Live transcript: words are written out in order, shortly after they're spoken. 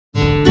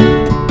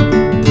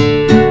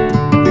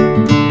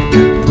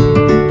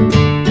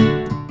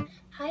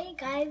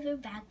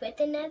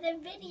another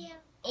video.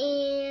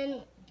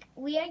 And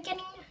we are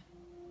getting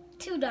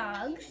two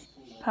dogs.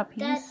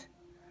 Puppies.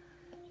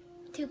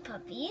 Two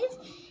puppies.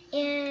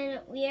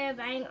 And we are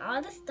buying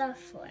all the stuff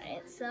for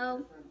it.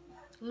 So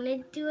I'm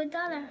going to do a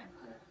Dollar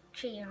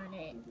Tree on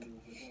it.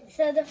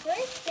 So the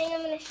first thing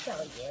I'm going to show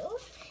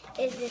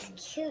you is this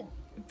cute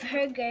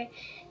burger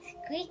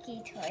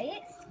squeaky toy.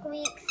 It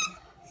squeaks.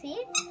 See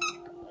it?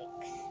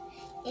 Squeaks.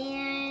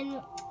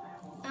 And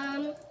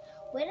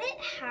what it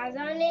has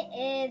on it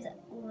is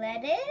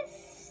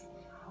lettuce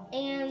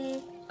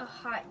and a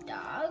hot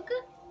dog.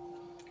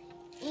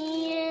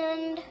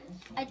 And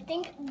I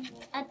think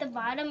at the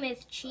bottom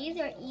is cheese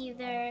or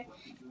either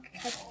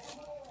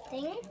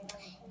thing.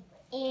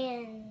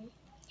 And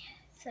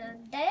so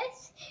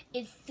this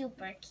is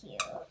super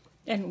cute.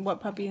 And what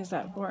puppy is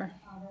that for?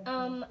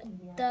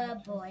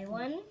 The boy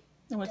one.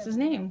 And what's his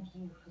name?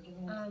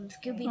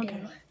 Scooby-Doo.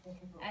 Okay.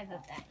 I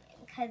got that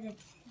name because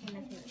it's in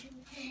the future.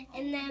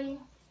 And then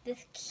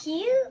this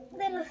cute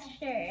little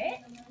shirt.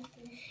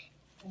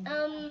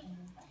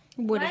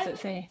 What does it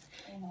say?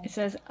 It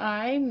says,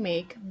 I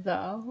make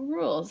the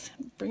rules.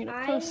 Bring it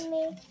up close. I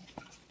make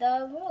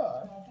the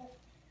rules.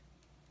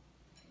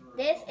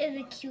 This is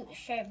a cute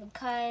shirt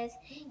because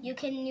you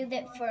can use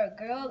it for a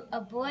girl,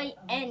 a boy,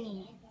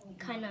 any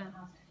kind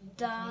of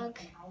dog.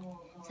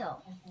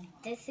 So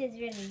this is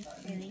really,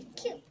 really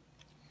cute.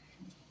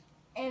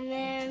 And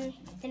then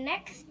the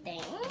next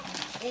thing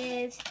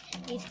is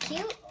these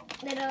cute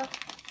little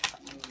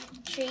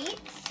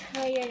treats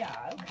for your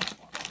dog.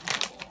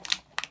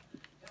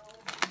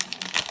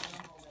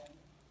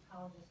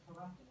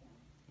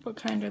 What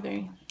kind are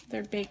they?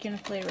 They're bacon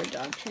flavored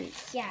dog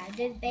treats. Yeah,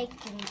 this bacon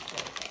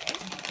flavor.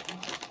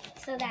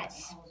 So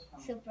that's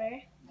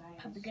super,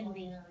 probably gonna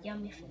be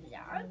yummy for the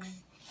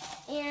dogs.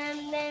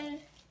 And then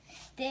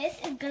this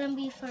is gonna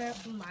be for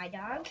my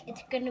dog.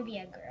 It's gonna be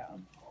a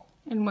girl.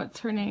 And what's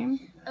her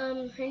name?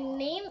 Her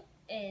name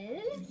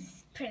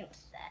is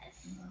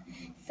Princess.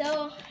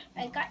 So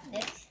I got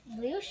this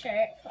blue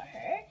shirt for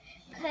her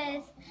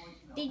because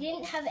they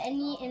didn't have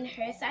any in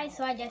her size,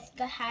 so I just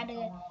had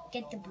to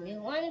get the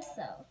blue one.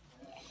 So,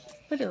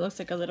 But it looks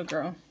like a little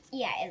girl.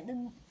 yeah,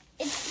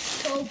 it's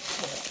so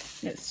cute.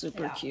 It's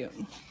super cute.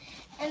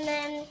 And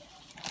then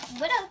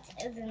what else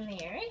is in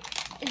there?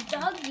 It's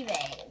doggy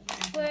bags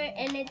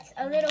and it's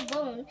a little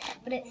bone,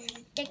 but it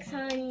sticks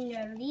on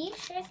your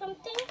leash or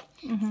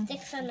something.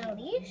 Sticks on a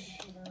leash.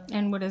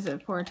 And what is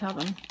it for? Tell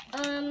them.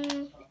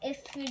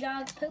 If your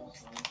dog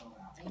poops.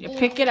 You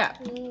pick it up.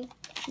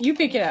 You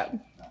pick it up.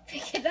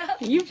 Pick it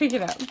up. You pick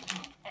it up.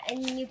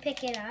 And you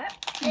pick it up.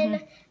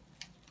 And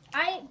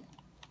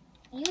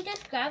you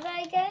just grab it,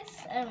 I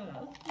guess. I don't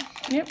know.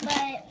 Yep.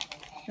 But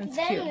That's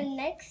then cute. the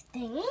next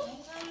thing,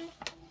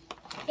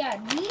 yeah,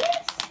 these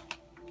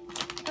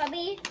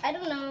probably, I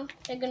don't know,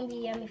 they're gonna be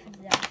yummy for the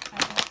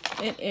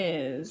dog. It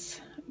is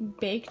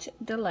Baked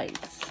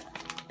Delights.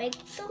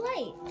 Baked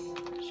Delights.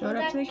 Show it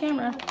up to the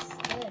camera. Looks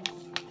good.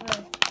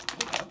 Oh,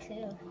 this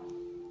too.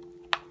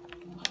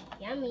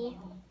 Yummy.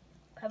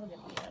 Probably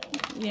gonna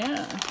be yummy.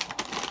 Yeah.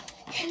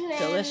 And then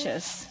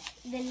Delicious.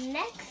 the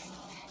next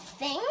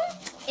thing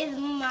is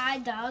my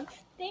dog's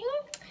thing.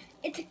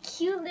 It's a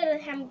cute little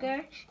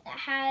hamburger that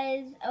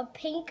has a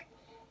pink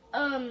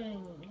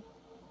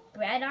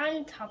bread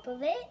on top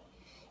of it.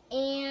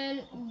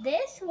 And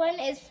this one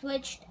is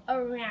switched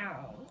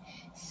around.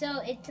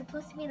 So it's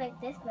supposed to be like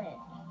this, but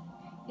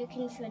you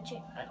can switch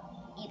it on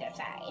either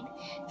side.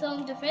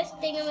 So the first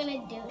thing I'm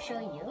going to show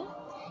you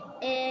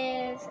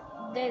is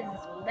there's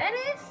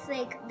lettuce,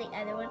 like the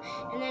other one,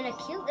 and then a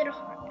cute little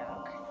hot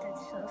dog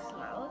that's so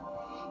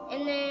small.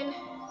 And then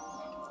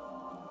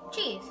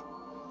cheese.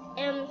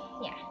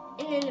 Yeah,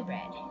 and then the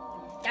bread.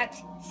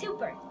 That's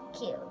super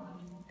cute.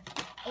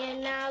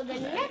 And now the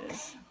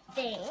next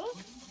thing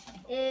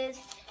is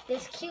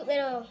this cute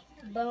little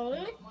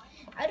bone.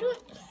 It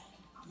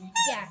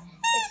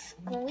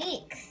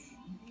squeaks.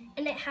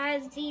 And it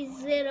has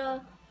these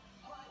little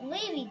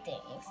wavy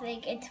things.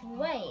 Like it's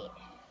white.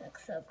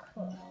 Looks so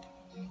cool.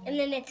 And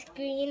then it's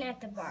green at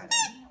the bottom.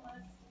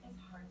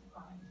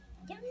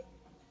 Yeah.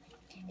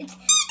 It's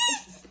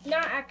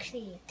not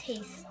actually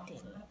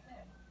tasting.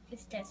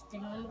 It's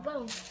testing on the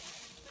bone.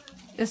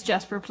 It's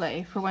just for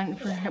play, for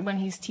when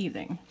he's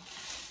teething.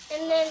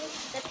 And then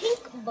the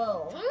pink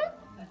bone,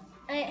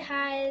 it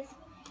has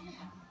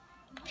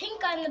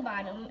pink on the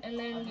bottom, and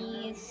then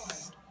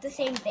these the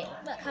same thing,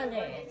 but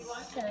colors.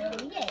 So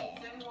yeah,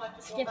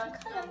 it's different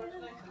colors.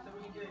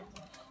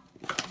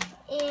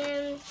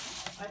 And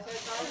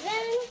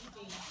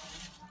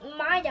then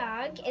my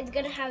dog is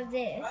gonna have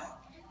this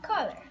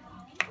collar.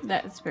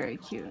 That's very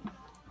cute.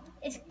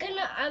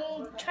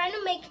 I'm trying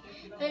to make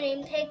a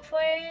name tag for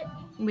it.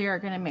 We are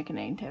going to make a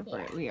name tag for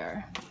it. We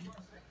are.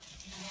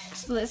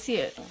 So let's see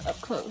it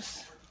up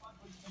close.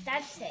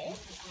 That's it.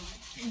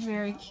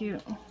 Very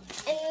cute.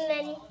 And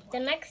then the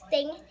next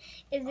thing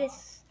is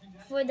this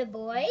for the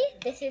boy.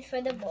 This is for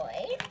the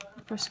boy.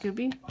 For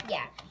Scooby?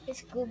 Yeah,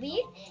 it's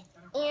Scooby.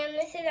 And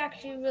this is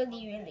actually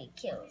really, really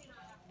cute.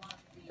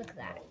 Look at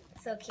that.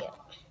 So cute.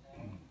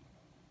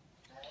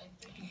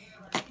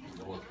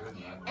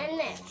 And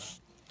then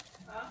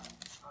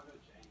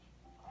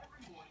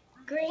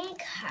green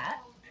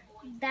cup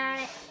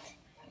that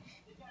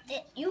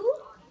you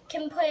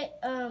can put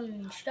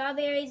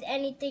strawberries,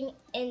 anything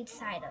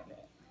inside of it.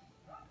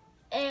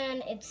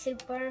 And it's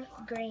super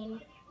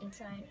green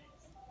inside.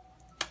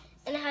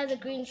 And it has a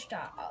green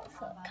straw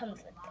also. It comes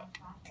with it.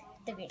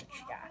 The green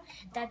straw.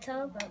 That's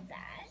all about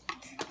that.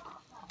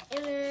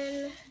 And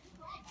then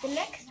the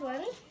next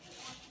one.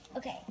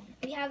 Okay,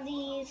 we have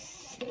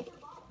these.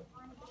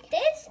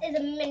 This is a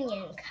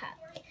Minion cup.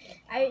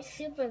 I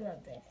super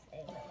love this. I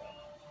love it.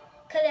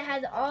 Because it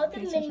has all the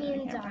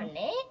Minions on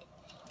it.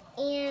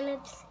 And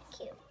it's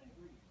cute.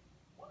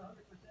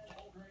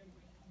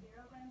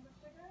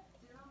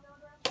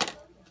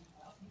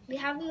 We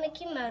have a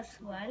Mickey Mouse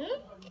one.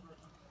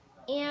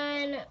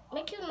 And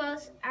Mickey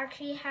Mouse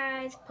actually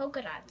has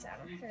polka dots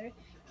on her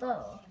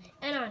bow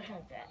and on her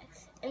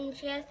dress. And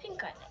she has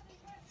pink on it.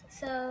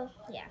 So,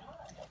 yeah.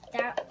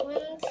 That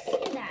one's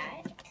for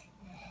that.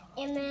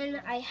 And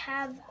then I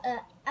have a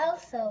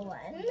Elsa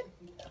one.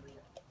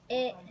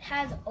 It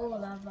has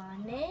Olaf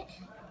on it.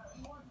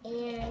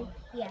 And,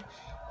 yeah.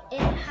 It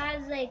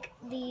has, like,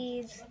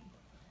 these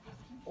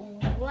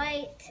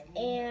white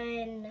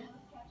and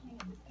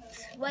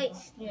white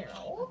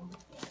snow.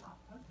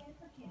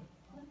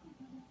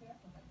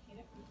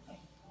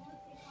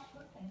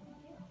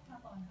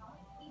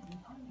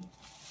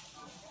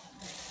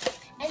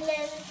 And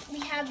then we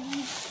have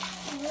these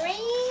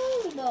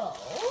rainbow,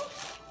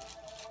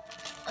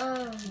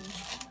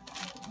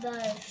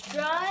 the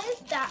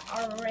straws that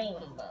are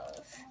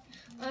rainbows.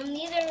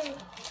 These are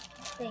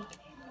like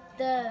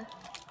the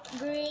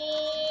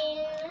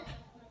green,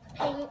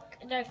 pink,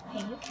 dark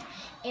pink,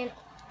 and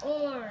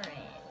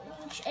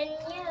orange, and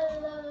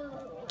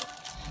yellow.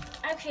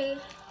 Actually,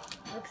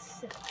 looks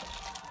super cool.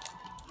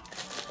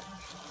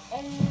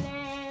 And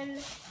then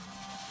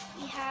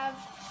we have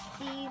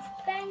these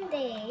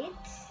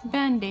Band-Aids.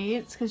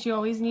 Band-Aids, because you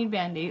always need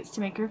Band-Aids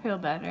to make her feel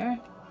better.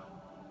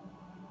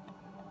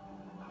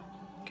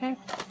 Okay.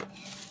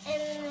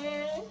 And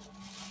then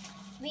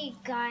we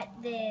got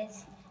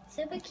this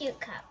super cute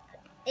cup.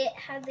 It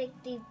has like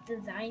these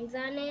designs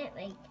on it,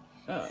 like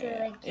Oh, so yeah.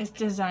 like It's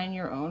design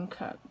your own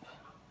cup.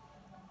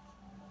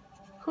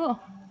 Cool.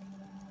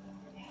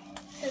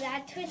 so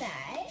that's for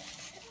that.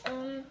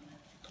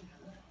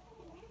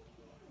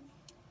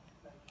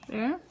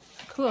 There.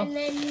 Cool. And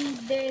then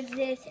there's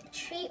this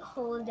treat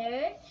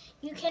holder.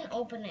 You can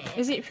open it.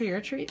 Is it for your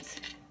treats?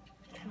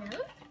 No,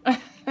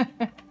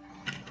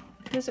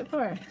 What is it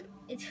for?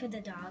 it's for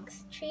the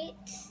dog's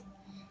treats.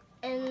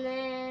 And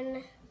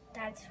then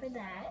that's for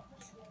that.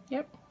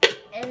 Yep.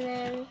 And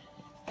then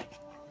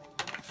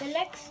the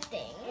next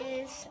thing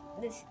is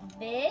this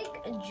big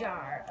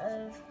jar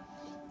of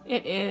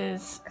It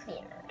is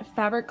cleaner. a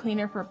fabric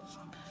cleaner for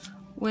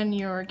when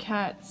your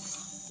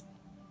cats,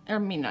 or I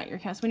mean not your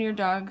cats, when your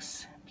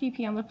dogs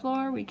pee on the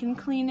floor, we can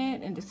clean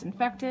it and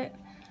disinfect it.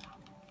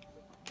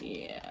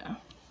 Yeah.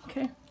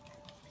 Okay.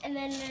 And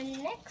then the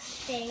next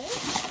thing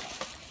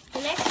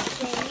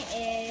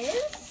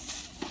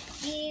is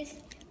these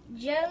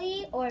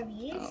jelly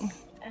Orbeez.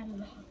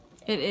 Oh.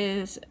 It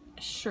is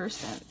Sure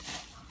Scent.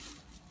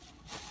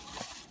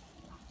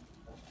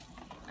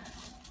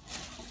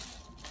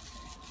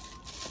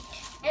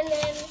 And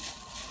then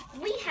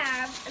we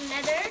have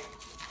another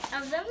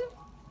of them,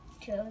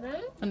 2 of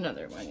them.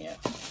 Another one, yeah.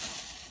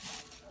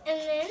 And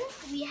then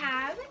we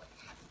have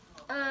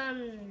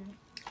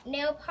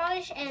nail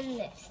polish and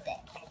lipstick.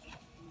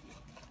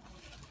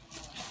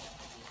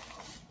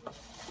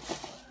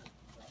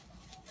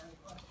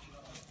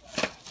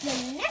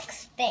 The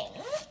next thing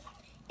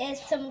is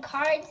some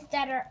cards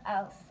that are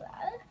Elsa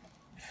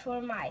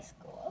for my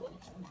school.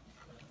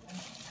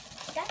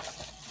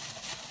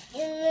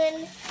 And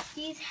then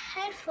these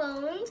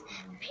headphones,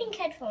 pink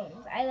headphones.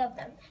 I love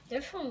them. They're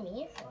for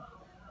me. So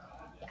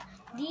yeah.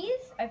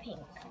 These are pink.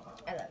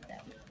 I love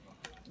them.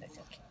 They're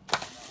so cute.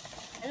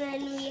 And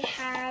then we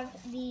have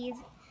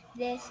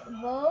this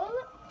bowl,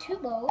 2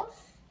 bowls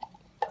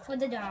for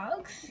the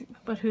dogs.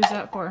 But who's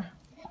that for?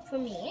 For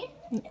me.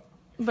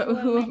 But For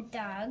who? my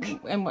dog.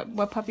 And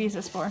what puppy is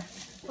this for?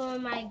 For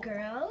my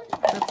girl.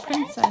 The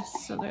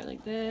princess. So they're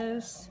like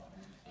this.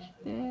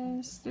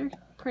 They're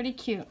pretty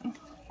cute.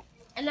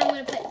 And I'm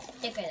going to put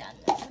stickers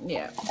on them.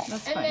 Yeah,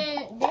 that's And fine.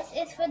 then this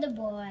is for the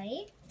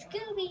boy,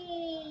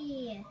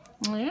 Scooby.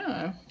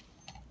 Yeah.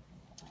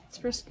 It's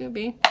for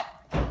Scooby.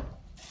 And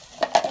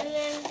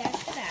then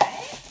that's for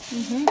that.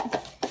 Mm-hmm.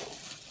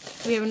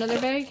 We have another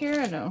bag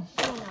here or no?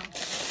 Oh no.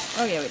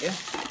 Oh yeah, we do.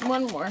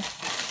 One more.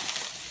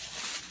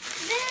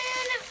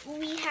 Then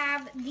we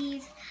have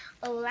these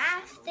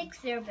elastics,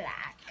 they're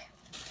black.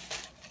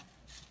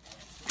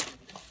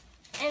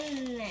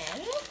 And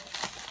then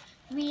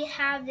we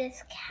have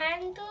this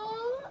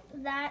candle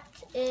that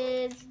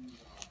is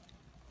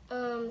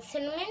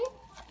cinnamon.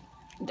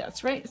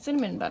 That's right,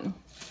 cinnamon bun.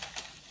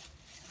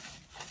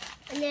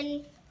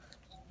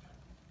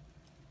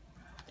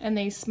 And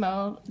they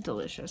smell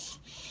delicious.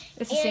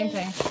 It's the same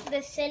thing.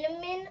 The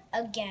cinnamon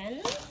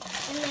again.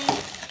 And then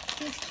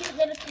These cute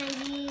little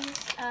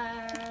candies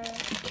are...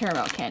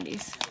 Caramel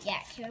candies. Yeah,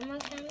 caramel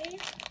candies.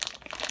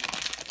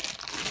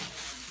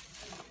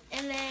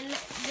 And then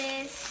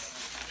this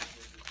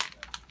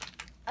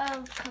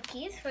of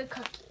cookies for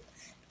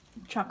cookies.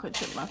 Chocolate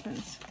chip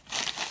muffins.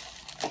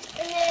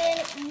 And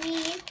then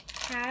we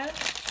have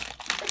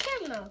the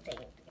caramel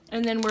thing.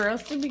 And then where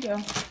else did we go? I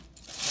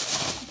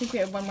think we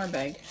have one more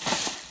bag.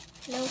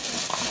 No.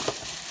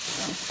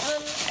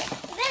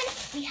 Then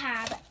we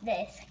have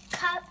this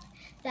cup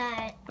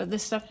that... But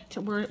this stuff,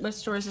 what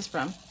store is this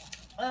from?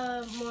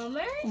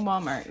 Walmart.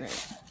 Walmart,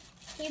 right.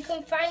 You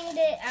can find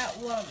it at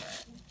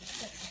Walmart.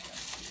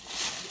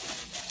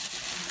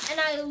 And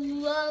I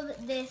love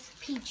this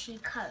peachy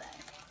color.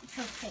 It's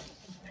so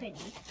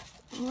pretty.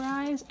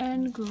 Rise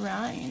and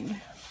grind.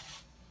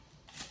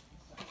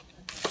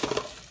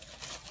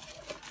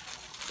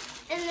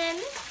 And then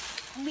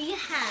we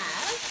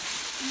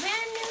have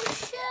brand new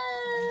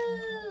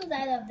shoes.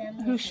 I love them.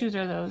 Whose shoes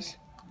are those?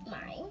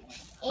 Mine.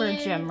 For And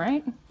Jim,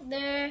 right?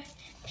 they're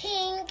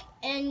pink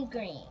and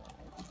green.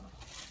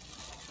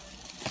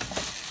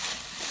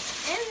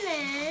 And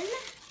then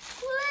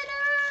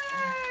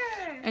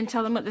glitter. And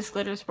tell them what this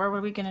glitter is for. What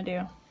are we gonna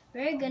do?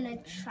 We're gonna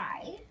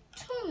try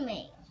to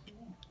make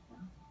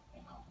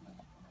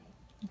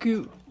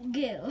Goo.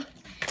 goo.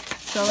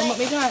 Tell them what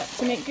we got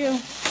to make goo. And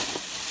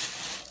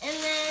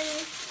then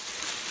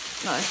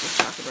No, it's just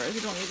chocolate bars.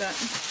 You don't need that.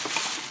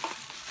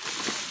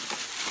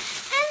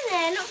 And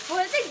then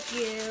for the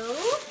goo,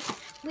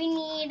 we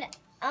need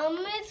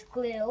Elmer's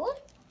glue.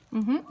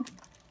 Mm-hmm.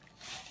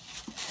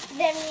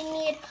 Then we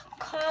need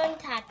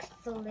contact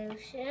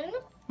solution.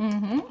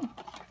 Mm-hmm.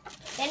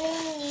 Then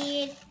we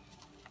need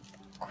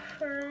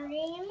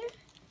cream,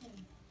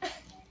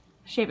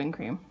 Shaving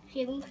cream.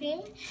 shaving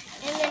cream.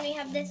 And then we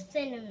have this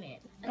cinnamon.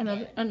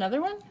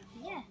 Another one?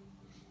 Yeah.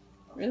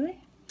 Really?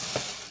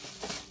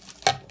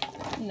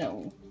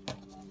 No.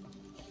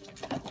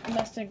 I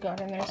must have got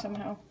in there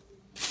somehow.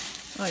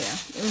 Oh yeah,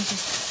 it was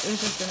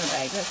just in a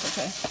bag. That's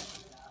okay.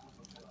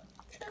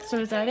 So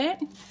is that it?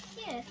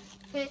 Yes.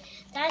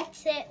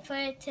 That's it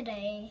for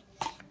today.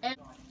 And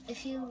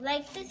if you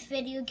like this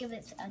video, give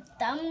it a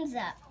thumbs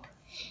up.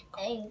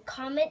 And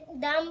comment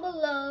down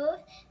below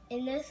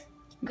in the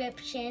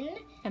description.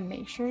 And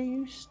make sure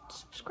you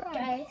subscribe.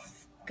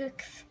 Guys,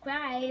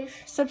 subscribe.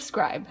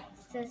 Subscribe.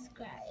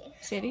 Subscribe.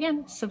 Say it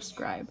again.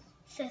 Subscribe.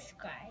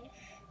 Subscribe.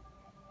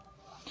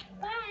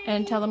 Bye.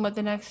 And tell them what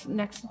the next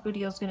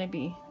video is going to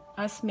be.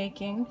 Us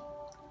making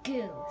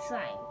goo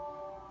slime.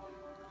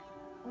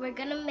 We're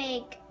gonna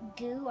make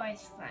goo or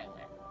slime.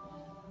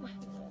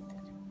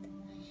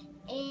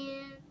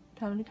 And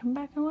tell them to come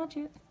back and watch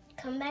it.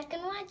 come back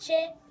and watch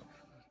it.